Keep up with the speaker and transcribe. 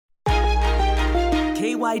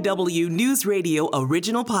KYW News Radio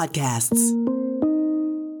original podcasts.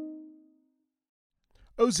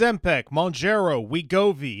 Ozempic, Mounjaro,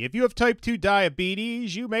 Wegovy. If you have type 2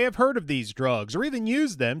 diabetes, you may have heard of these drugs or even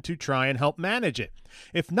used them to try and help manage it.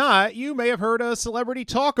 If not, you may have heard a celebrity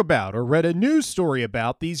talk about or read a news story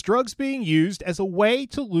about these drugs being used as a way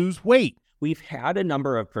to lose weight. We've had a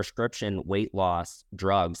number of prescription weight loss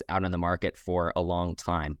drugs out on the market for a long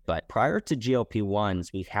time, but prior to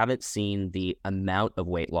GLP-1s, we haven't seen the amount of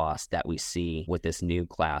weight loss that we see with this new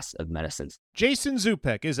class of medicines. Jason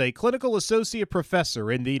Zupek is a clinical associate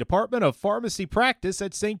professor in the Department of Pharmacy Practice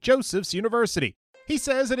at St. Joseph's University. He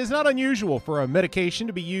says it is not unusual for a medication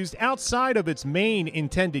to be used outside of its main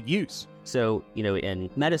intended use. So,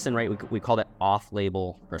 in medicine, right, we call that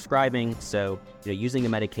off-label prescribing. So, using a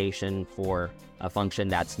medication for a function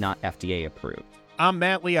that's not FDA approved. I'm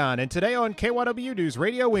Matt Leon, and today on KYW News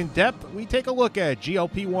Radio In Depth, we take a look at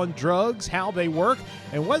GLP-1 drugs, how they work,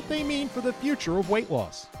 and what they mean for the future of weight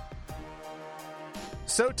loss.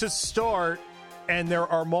 So to start, and there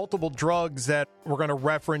are multiple drugs that we're going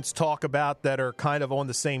to talk about that are kind of on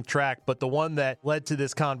the same track, but the one that led to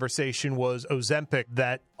this conversation was Ozempic,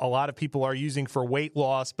 that a lot of people are using for weight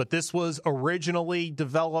loss, but this was originally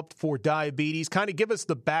developed for diabetes. Kind of give us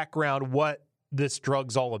the background, what this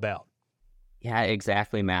drug's all about. Yeah,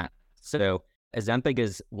 exactly, Matt. So Ozempic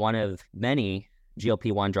is one of many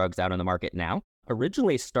GLP-1 drugs out on the market now.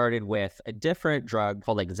 Originally started with a different drug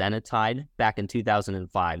called exenatide back in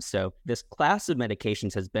 2005. So this class of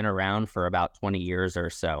medications has been around for about 20 years or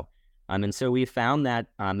so. And so we found that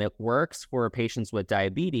it works for patients with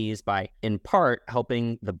diabetes by, in part,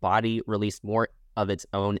 helping the body release more of its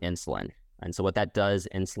own insulin. And so what that does,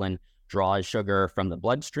 insulin draws sugar from the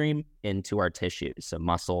bloodstream into our tissues, so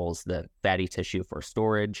muscles, the fatty tissue for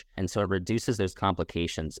storage. And so it reduces those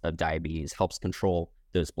complications of diabetes, helps control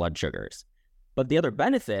those blood sugars. But the other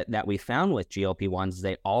benefit that we found with GLP-1s is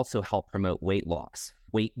they also help promote weight loss.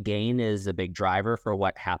 Weight gain is a big driver for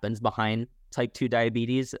what happens behind type 2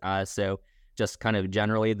 diabetes. So just kind of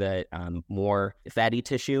generally, the more fatty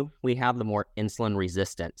tissue we have, the more insulin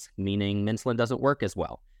resistance, meaning insulin doesn't work as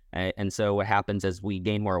well. And so what happens is we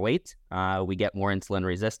gain more weight, we get more insulin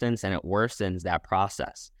resistance, and it worsens that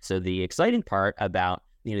process. So the exciting part about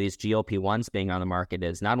these GLP-1s being on the market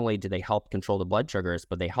is not only do they help control the blood sugars,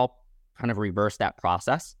 but they help kind of reverse that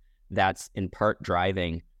process that's in part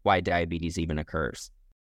driving why diabetes even occurs.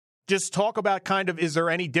 Just talk about is there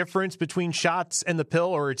any difference between shots and the pill,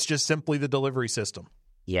 or it's just simply the delivery system?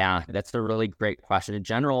 Yeah, that's a really great question. In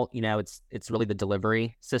general, it's really the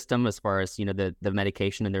delivery system as far as, the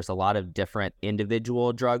medication, and there's a lot of different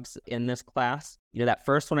individual drugs in this class. That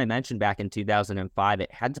first one I mentioned back in 2005,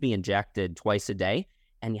 it had to be injected twice a day,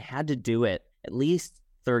 and you had to do it at least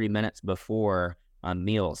 30 minutes before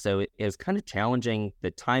meals. So it was kind of challenging,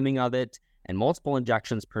 the timing of it, and multiple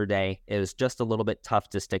injections per day. It was just a little bit tough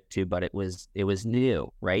to stick to, but it was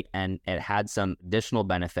new, right? And it had some additional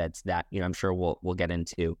benefits that I'm sure we'll get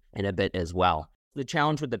into in a bit as well. The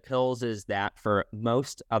challenge with the pills is that for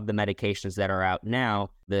most of the medications that are out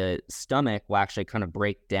now, the stomach will actually kind of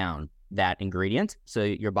break down that ingredient, so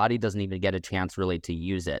your body doesn't even get a chance really to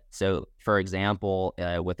use it. So, for example,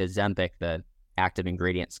 with Ozempic, the active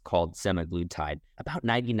ingredients called semaglutide, about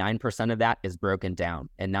 99% of that is broken down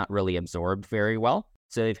and not really absorbed very well.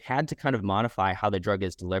 So they've had to kind of modify how the drug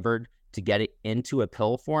is delivered to get it into a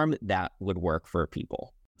pill form that would work for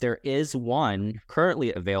people. There is one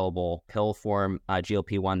currently available pill form,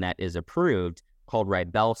 GLP-1, that is approved, called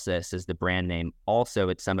Rybelsus is the brand name. Also,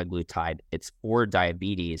 it's semaglutide. It's for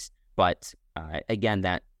diabetes, but again,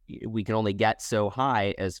 that we can only get so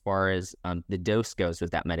high as far as the dose goes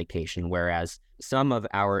with that medication, whereas some of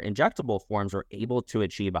our injectable forms are able to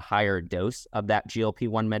achieve a higher dose of that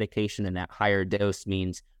GLP-1 medication, and that higher dose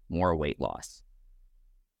means more weight loss.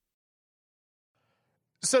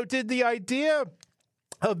 So did the idea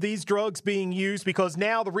of these drugs being used, because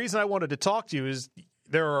now the reason I wanted to talk to you is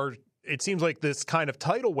it seems like this kind of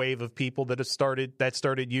tidal wave of people that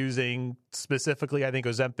started using specifically, I think,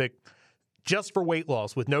 Ozempic just for weight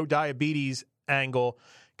loss with no diabetes angle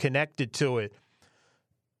connected to it.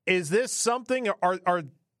 Is this something, are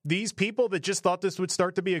these people that just thought this would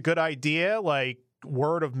start to be a good idea, like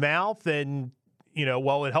word of mouth and,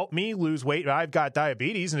 it helped me lose weight, I've got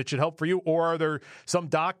diabetes and it should help for you? Or are there some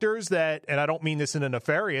doctors that, and I don't mean this in a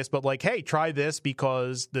nefarious, but like, hey, try this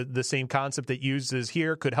because the same concept that uses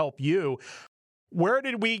here could help you? Where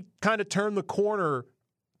did we kind of turn the corner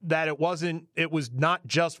that it was not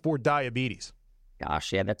just for diabetes?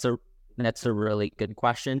 Gosh, yeah, that's a really good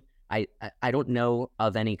question. I don't know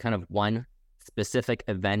of any kind of one specific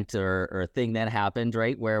event or thing that happened,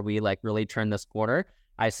 right, where we really turned this corner.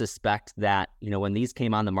 I suspect that, when these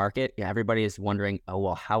came on the market, everybody is wondering, oh,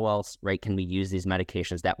 well, how else, right, can we use these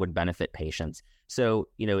medications that would benefit patients? So,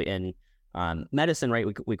 in medicine, right,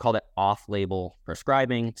 we call that off-label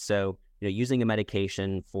prescribing. So, using a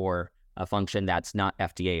medication for a function that's not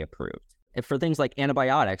FDA approved. If for things like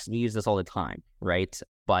antibiotics, we use this all the time, right?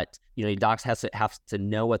 But, docs have to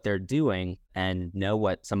know what they're doing and know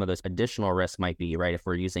what some of those additional risks might be, right? If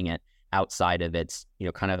we're using it outside of its,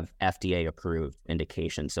 kind of FDA approved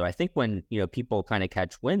indication. So I think when, people kind of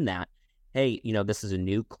catch wind that, hey, this is a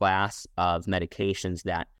new class of medications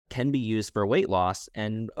that can be used for weight loss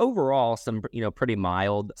and overall some, pretty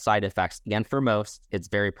mild side effects. Again, for most, it's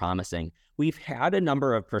very promising. We've had a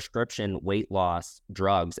number of prescription weight loss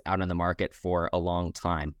drugs out on the market for a long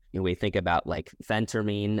time. We think about like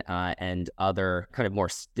phentermine and other kind of more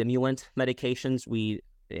stimulant medications.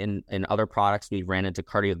 In other products, we ran into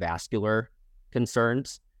cardiovascular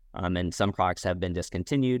concerns, and some products have been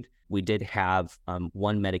discontinued. We did have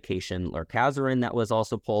one medication, lorcaserin, that was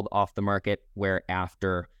also pulled off the market, where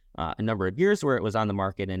after a number of years where it was on the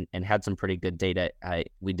market and had some pretty good data,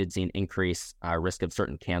 we did see an increased risk of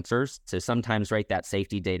certain cancers. So sometimes, right, that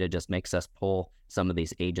safety data just makes us pull some of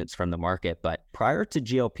these agents from the market. But prior to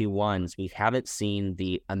GLP-1s, we haven't seen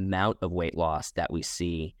the amount of weight loss that we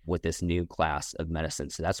see with this new class of medicine.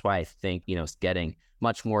 So that's why I think, it's getting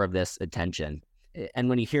much more of this attention. And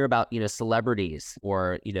when you hear about, celebrities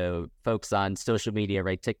or, folks on social media,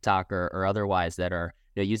 right, TikTok or otherwise that are,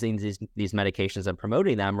 using these medications and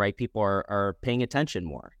promoting them, right, people are paying attention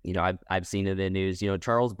more. I've seen it in the news,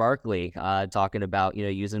 Charles Barkley talking about,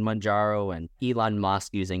 using Mounjaro, and Elon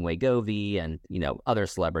Musk using Wegovy, and, other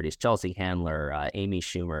celebrities, Chelsea Handler, Amy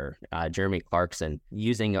Schumer, Jeremy Clarkson,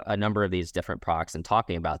 using a number of these different products and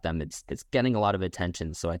talking about them. It's getting a lot of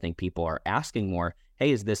attention. So I think people are asking more,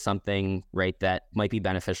 hey, is this something, right, that might be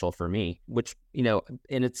beneficial for me? Which, in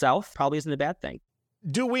itself probably isn't a bad thing.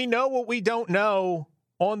 Do we know what we don't know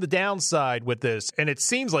on the downside with this? And it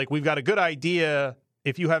seems like we've got a good idea.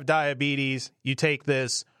 If you have diabetes, you take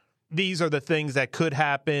this, these are the things that could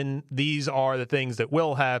happen. These are the things that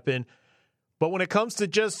will happen. But when it comes to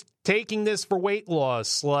just taking this for weight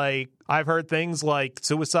loss, like I've heard things like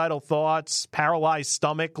suicidal thoughts, paralyzed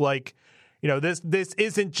stomach, like, this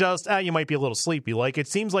isn't just, you might be a little sleepy. Like, it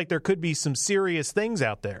seems like there could be some serious things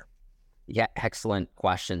out there. Yeah, excellent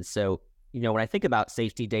question. So, when I think about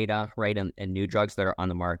safety data, right, and new drugs that are on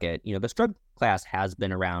the market, this drug class has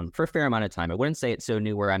been around for a fair amount of time. I wouldn't say it's so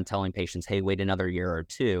new where I'm telling patients, hey, wait another year or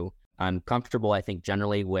two. I'm comfortable, I think,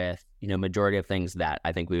 generally with, majority of things that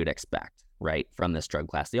I think we would expect, right, from this drug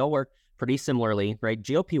class. They all work pretty similarly, right?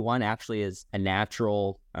 GLP-1 actually is a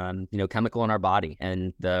natural, chemical in our body.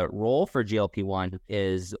 And the role for GLP-1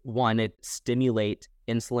 is, one, it stimulates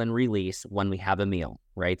insulin release when we have a meal,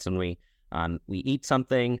 right? So when we eat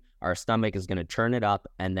something, our stomach is going to churn it up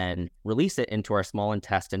and then release it into our small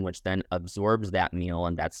intestine, which then absorbs that meal,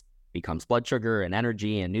 and that's becomes blood sugar and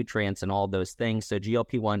energy and nutrients and all those things. So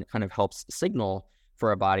GLP-1 kind of helps signal for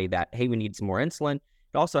our body that, hey, we need some more insulin.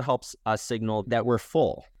 It also helps us signal that we're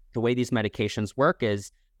full. The way these medications work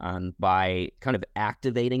is by kind of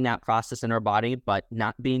activating that process in our body, but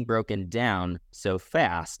not being broken down so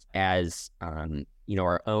fast as,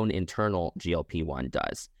 our own internal GLP-1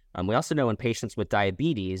 does. We also know in patients with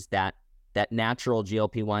diabetes that natural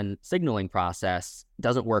GLP-1 signaling process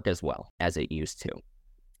doesn't work as well as it used to.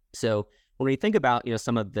 So when we think about,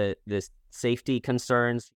 some of the safety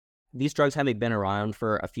concerns, these drugs having been around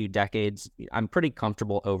for a few decades, I'm pretty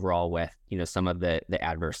comfortable overall with, some of the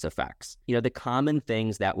adverse effects. The common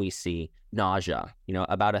things that we see, nausea,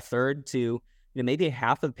 about a third to maybe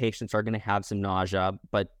half of patients are going to have some nausea,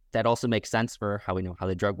 but that also makes sense for how we know how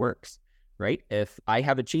the drug works, right? If I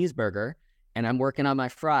have a cheeseburger and I'm working on my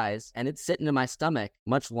fries and it's sitting in my stomach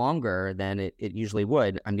much longer than it usually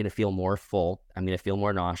would, I'm going to feel more full. I'm going to feel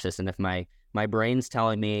more nauseous. And if my brain's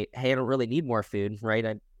telling me, hey, I don't really need more food,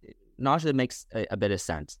 right? Nausea makes a bit of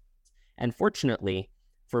sense. And fortunately,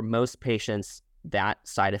 for most patients, that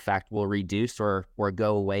side effect will reduce or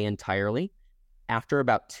go away entirely after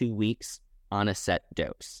about 2 weeks on a set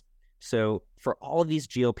dose. So for all of these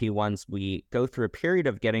GLP-1s, we go through a period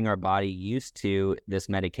of getting our body used to this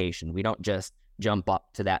medication. We don't just jump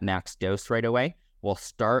up to that max dose right away. We'll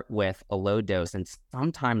start with a low dose, and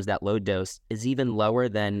sometimes that low dose is even lower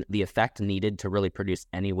than the effect needed to really produce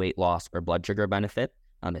any weight loss or blood sugar benefit.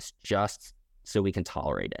 It's just so we can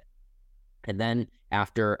tolerate it. And then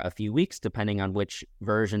after a few weeks, depending on which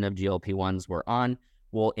version of GLP-1s we're on,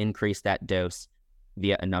 we'll increase that dose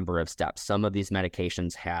via a number of steps. Some of these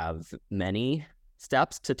medications have many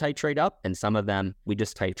steps to titrate up, and some of them we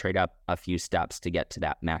just titrate up a few steps to get to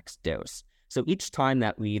that max dose. So each time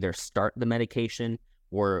that we either start the medication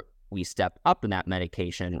or we step up in that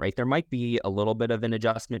medication, right, there might be a little bit of an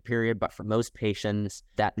adjustment period, but for most patients,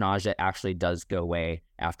 that nausea actually does go away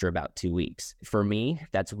after about 2 weeks. For me,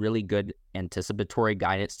 that's really good anticipatory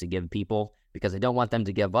guidance to give people because I don't want them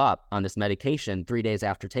to give up on this medication 3 days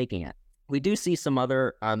after taking it. We do see some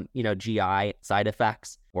other, GI side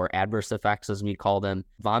effects or adverse effects, as we call them.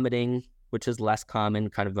 Vomiting, which is less common,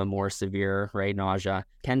 kind of a more severe, right, nausea.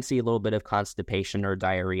 Can see a little bit of constipation or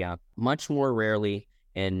diarrhea. Much more rarely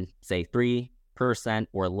in, say, 3%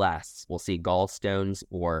 or less, we'll see gallstones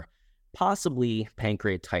or possibly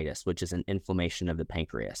pancreatitis, which is an inflammation of the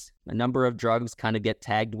pancreas. A number of drugs kind of get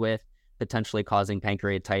tagged with potentially causing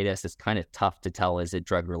pancreatitis. It's kind of tough to tell, is it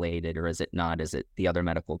drug-related or is it not? Is it the other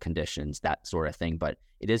medical conditions, that sort of thing? But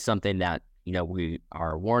it is something that, we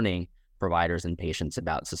are warning providers and patients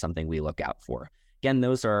about, so something we look out for. Again,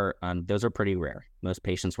 those are pretty rare. Most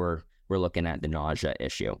patients we're looking at the nausea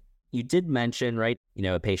issue. You did mention, right,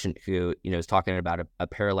 a patient who, is talking about a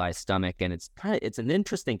paralyzed stomach, and it's an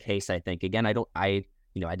interesting case, I think. Again, I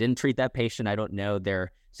didn't treat that patient. I don't know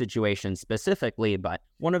their situation specifically, but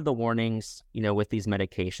one of the warnings, with these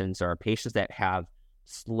medications are patients that have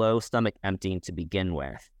slow stomach emptying to begin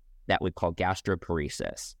with, that we call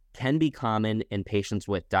gastroparesis, can be common in patients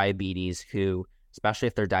with diabetes who, especially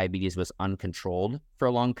if their diabetes was uncontrolled for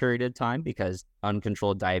a long period of time, because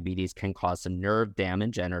uncontrolled diabetes can cause some nerve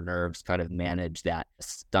damage and our nerves kind of manage that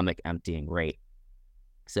stomach emptying rate.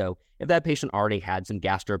 So if that patient already had some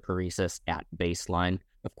gastroparesis at baseline,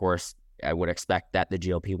 of course, I would expect that the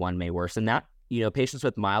GLP-1 may worsen that. Patients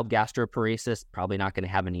with mild gastroparesis, probably not going to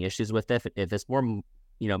have any issues with it. If it's more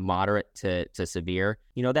moderate to severe,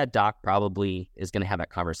 that doc probably is going to have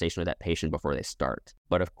that conversation with that patient before they start.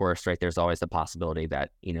 But of course, right, there's always the possibility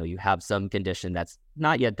that, you have some condition that's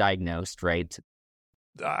not yet diagnosed, right?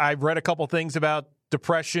 I've read a couple things about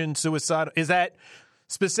depression, suicide. Is that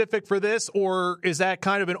specific for this, or is that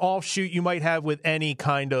kind of an offshoot you might have with any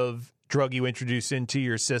kind of drug you introduce into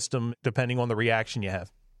your system, depending on the reaction you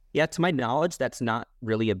have? Yeah, to my knowledge, that's not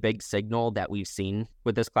really a big signal that we've seen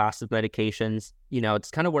with this class of medications.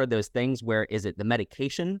 It's kind of one of those things where, is it the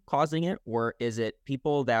medication causing it, or is it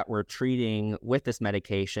people that we're treating with this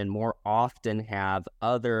medication more often have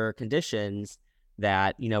other conditions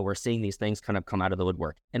that, we're seeing these things kind of come out of the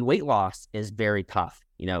woodwork. And weight loss is very tough,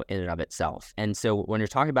 in and of itself. And so when you're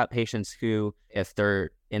talking about patients who, if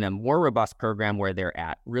they're in a more robust program where they're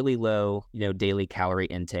at really low, daily calorie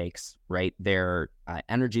intakes, right? Their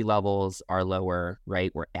energy levels are lower,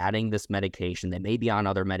 right? We're adding this medication. They may be on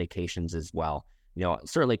other medications as well.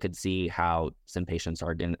 Certainly could see how some patients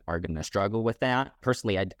are going to struggle with that.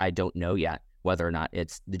 Personally, I don't know yet whether or not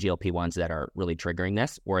it's the GLP-1s that are really triggering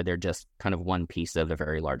this, or they're just kind of one piece of a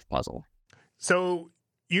very large puzzle. So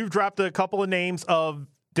you've dropped a couple of names of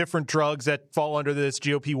different drugs that fall under this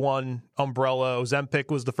GLP-1 umbrella.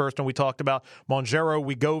 Ozempic was the first one we talked about. Mounjaro,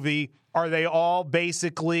 Wegovy. Are they all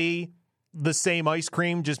basically the same ice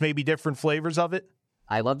cream, just maybe different flavors of it?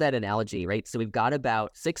 I love that analogy, right? So we've got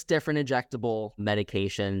about 6 different injectable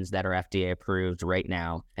medications that are FDA approved right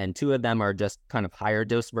now, and 2 of them are just kind of higher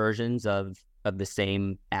dose versions of the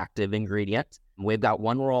same active ingredient. We've got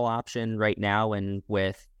one oral option right now, and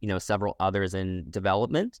with, several others in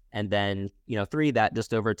development. And then, 3 that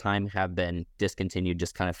just over time have been discontinued,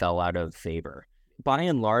 just kind of fell out of favor. By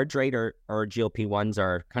and large, right, our GLP-1s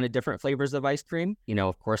are kind of different flavors of ice cream.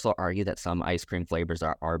 Of course, I'll argue that some ice cream flavors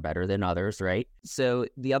are better than others, right? So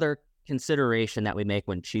the other consideration that we make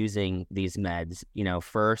when choosing these meds,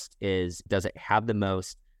 first is, does it have the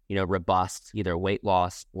most, robust either weight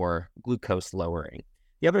loss or glucose lowering?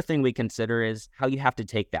 The other thing we consider is how you have to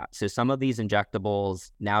take that. So some of these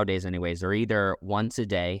injectables nowadays anyways are either once a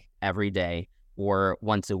day, every day, or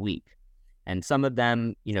once a week. And some of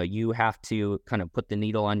them, you have to kind of put the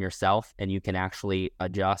needle on yourself, and you can actually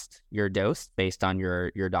adjust your dose based on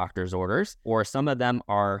your doctor's orders. Or some of them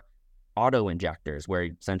are auto injectors, where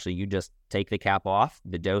essentially you just take the cap off,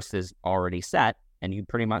 the dose is already set, and you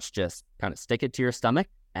pretty much just kind of stick it to your stomach,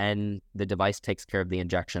 and the device takes care of the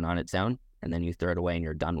injection on its own, and then you throw it away and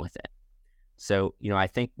you're done with it. So, I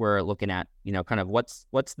think we're looking at, kind of what's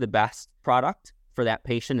the best product for that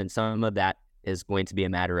patient, and some of that is going to be a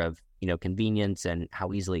matter of, convenience and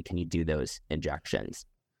how easily can you do those injections.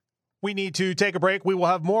 We need to take a break. We will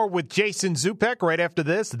have more with Jason Zupek right after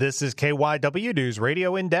this. This is KYW News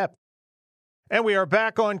Radio In Depth. And we are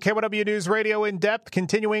back on KYW News Radio In Depth,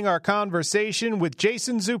 continuing our conversation with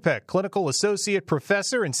Jason Zupek, Clinical Associate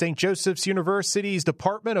Professor in St. Joseph's University's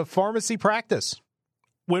Department of Pharmacy Practice.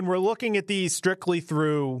 When we're looking at these strictly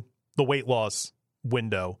through the weight loss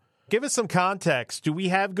window, Give us some context. Do we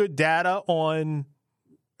have good data on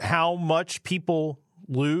how much people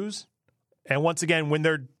lose? And once again, when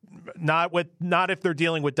they're not if they're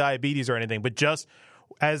dealing with diabetes or anything, but just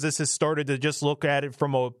as this has started to just look at it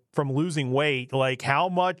from losing weight, like how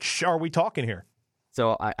much are we talking here?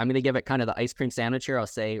 So I'm going to give it kind of the ice cream sandwich here. I'll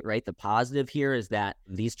say, right, the positive here is that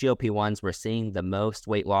these GLP-1s, we're seeing the most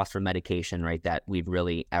weight loss from medication, right, that we've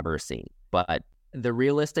really ever seen. But the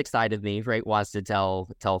realistic side of me, right, wants to tell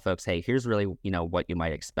folks, hey, here's really, what you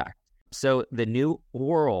might expect. So the new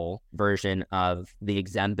oral version of the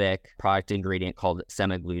Ozempic product ingredient called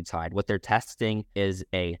semaglutide, what they're testing is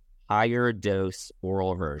a higher dose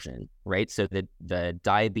oral version, right? So the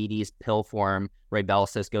diabetes pill form,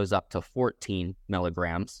 Rybelsus, goes up to 14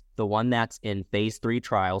 milligrams. The one that's in phase 3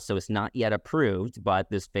 trials, so it's not yet approved, but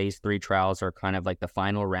this phase 3 trials are kind of like the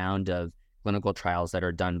final round of clinical trials that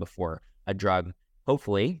are done before a drug,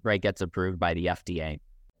 hopefully, right, gets approved by the FDA.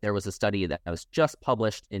 There was a study that was just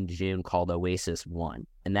published in June called Oasis 1,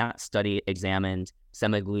 and that study examined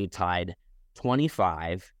semaglutide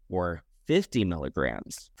 25 or 50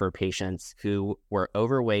 milligrams for patients who were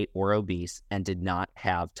overweight or obese and did not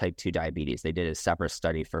have type 2 diabetes. They did a separate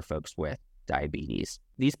study for folks with diabetes.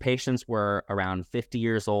 These patients were around 50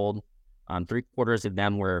 years old. 3/4 of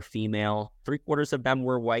them were female. 3/4 of them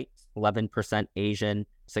were white, 11% Asian,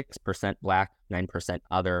 6% Black, 9%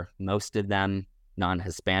 other, most of them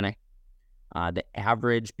non-Hispanic. The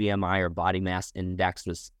average BMI or body mass index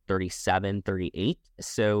was 37, 38.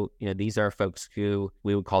 So, these are folks who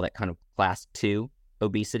we would call that kind of class 2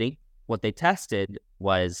 obesity. What they tested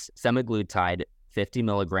was semaglutide 50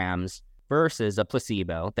 milligrams versus a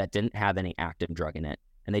placebo that didn't have any active drug in it.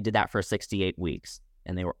 And they did that for 68 weeks.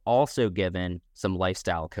 And they were also given some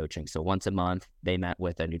lifestyle coaching. So once a month, they met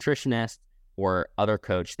with a nutritionist or other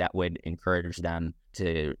coach that would encourage them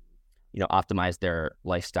to optimize their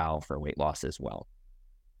lifestyle for weight loss as well.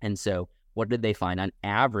 And so what did they find? On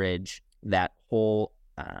average, that whole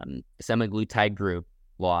semaglutide group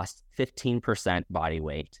lost 15% body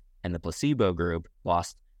weight, and the placebo group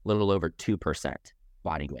lost a little over 2%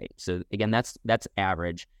 body weight. So again, that's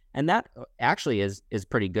average. And that actually is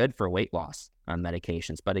pretty good for weight loss on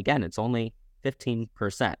medications. But again, it's only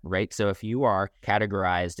 15%, right? So if you are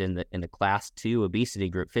categorized in the class 2 obesity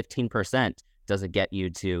group, 15% doesn't get you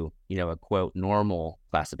to, a quote, normal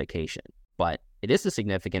classification. But it is a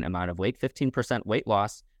significant amount of weight. 15% weight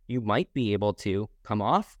loss, you might be able to come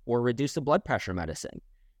off or reduce a blood pressure medicine.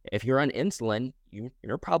 If you're on insulin,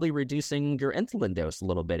 you're probably reducing your insulin dose a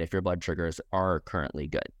little bit if your blood sugars are currently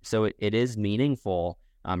good. So it is meaningful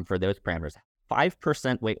for those parameters.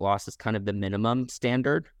 5% weight loss is kind of the minimum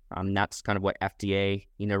standard. That's kind of what FDA,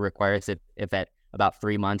 requires. If at about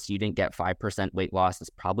 3 months you didn't get 5% weight loss, it's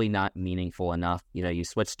probably not meaningful enough. You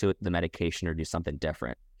switch to the medication or do something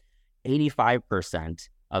different. 85%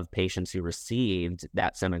 of patients who received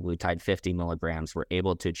that semaglutide 50 milligrams were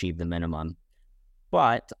able to achieve the minimum.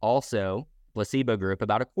 But also, placebo group,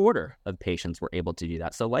 about 1/4 of patients were able to do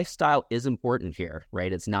that. So lifestyle is important here,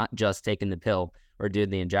 right? It's not just taking the pill or doing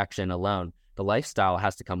the injection alone. The lifestyle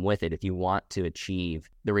has to come with it if you want to achieve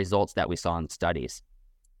the results that we saw in studies.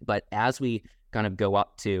 But as we kind of go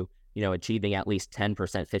up to, achieving at least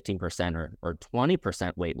 10%, 15%, or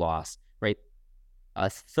 20% weight loss, right?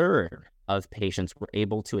 1/3 of patients were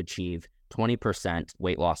able to achieve 20%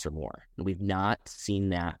 weight loss or more. And we've not seen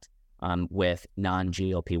that with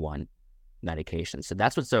non-GLP-1 medications. So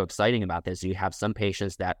that's what's so exciting about this. You have some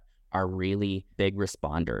patients that are really big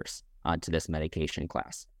responders to this medication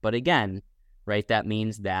class. But again, right, that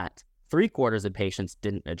means that 3/4 of patients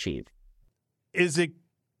didn't achieve. Is it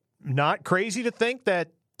not crazy to think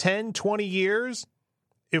that 10, 20 years,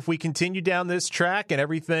 if we continue down this track and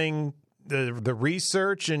everything, the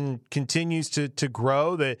research and continues to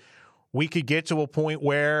grow, that we could get to a point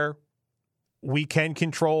where we can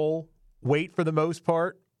control weight for the most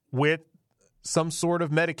part with some sort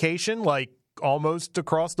of medication, like almost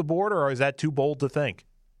across the board, or is that too bold to think?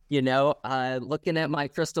 Looking at my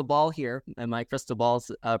crystal ball here, and my crystal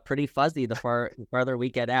ball's pretty fuzzy the farther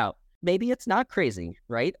we get out. Maybe it's not crazy,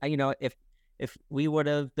 right? If we would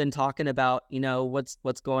have been talking about,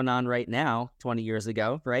 what's going on right now 20 years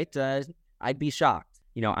ago, right? I'd be shocked.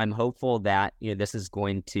 I'm hopeful that, this is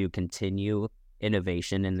going to continue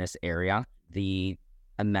innovation in this area. The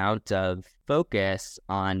amount of focus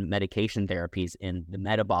on medication therapies in the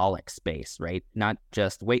metabolic space, right? Not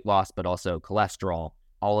just weight loss, but also cholesterol,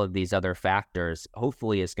 all of these other factors,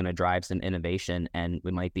 hopefully is going to drive some innovation, and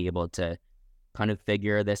we might be able to kind of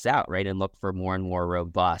figure this out, right? And look for more and more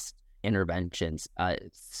robust interventions.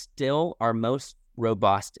 Still, our most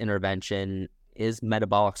robust intervention is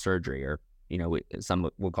metabolic surgery, or some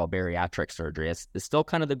will call bariatric surgery. It's still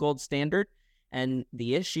kind of the gold standard. And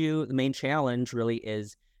the main challenge really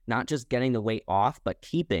is not just getting the weight off, but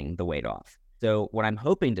keeping the weight off. So what I'm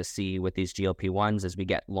hoping to see with these GLP-1s is we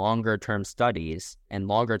get longer term studies, and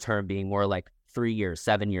longer term being more like 3 years,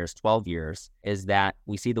 7 years, 12 years, is that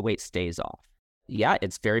we see the weight stays off. Yeah,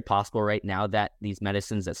 it's very possible right now that these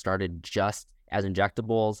medicines that started just as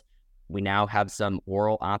injectables, we now have some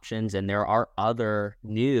oral options, and there are other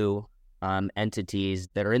new entities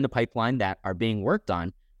that are in the pipeline that are being worked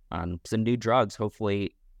on. Some new drugs.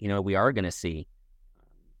 Hopefully, we are going to see,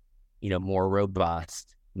 more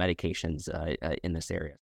robust medications in this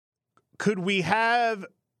area. Could we have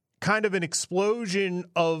kind of an explosion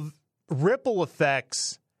of ripple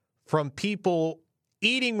effects from people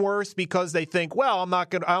eating worse because they think, well, I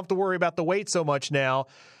don't have to worry about the weight so much now,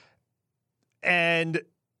 and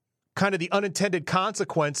kind of the unintended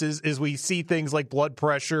consequences is we see things like blood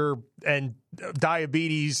pressure and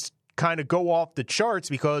diabetes kind of go off the charts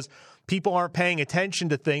because people aren't paying attention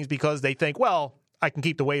to things because they think, well, I can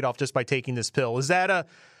keep the weight off just by taking this pill. Is that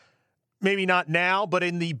maybe not now, but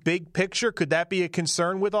in the big picture, could that be a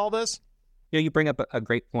concern with all this? You bring up a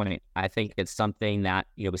great point. I think it's something that,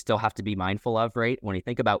 we still have to be mindful of, right? When you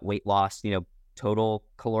think about weight loss, total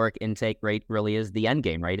caloric intake rate really is the end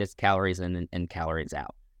game, right? It's calories in and calories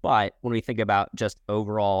out. But when we think about just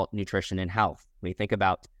overall nutrition and health, we think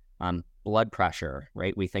about blood pressure,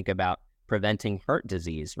 right? We think about preventing heart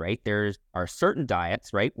disease, right? There are certain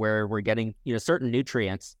diets, right, where we're getting, certain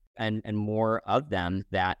nutrients and more of them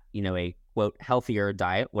that, a quote, healthier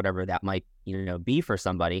diet, whatever that might, be for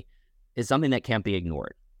somebody, is something that can't be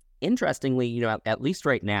ignored. Interestingly, at least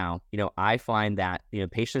right now, I find that,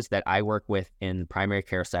 patients that I work with in primary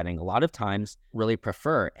care setting, a lot of times really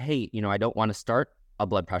prefer, hey, I don't want to start a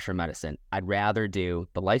blood pressure medicine. I'd rather do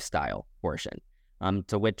the lifestyle portion,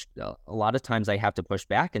 to which a lot of times I have to push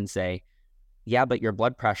back and say, yeah, but your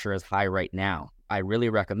blood pressure is high right now. I really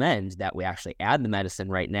recommend that we actually add the medicine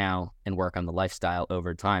right now and work on the lifestyle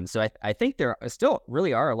over time. So I think there still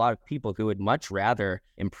really are a lot of people who would much rather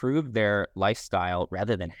improve their lifestyle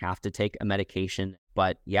rather than have to take a medication.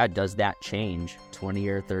 But yeah, does that change 20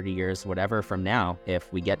 or 30 years, whatever from now,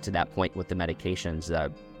 if we get to that point with the medications?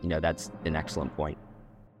 That's an excellent point.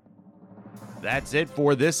 That's it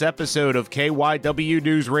for this episode of KYW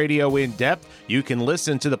News Radio In Depth. You can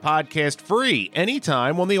listen to the podcast free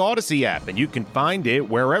anytime on the Odyssey app, and you can find it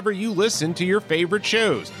wherever you listen to your favorite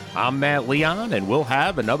shows. I'm Matt Leon, and we'll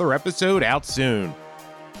have another episode out soon.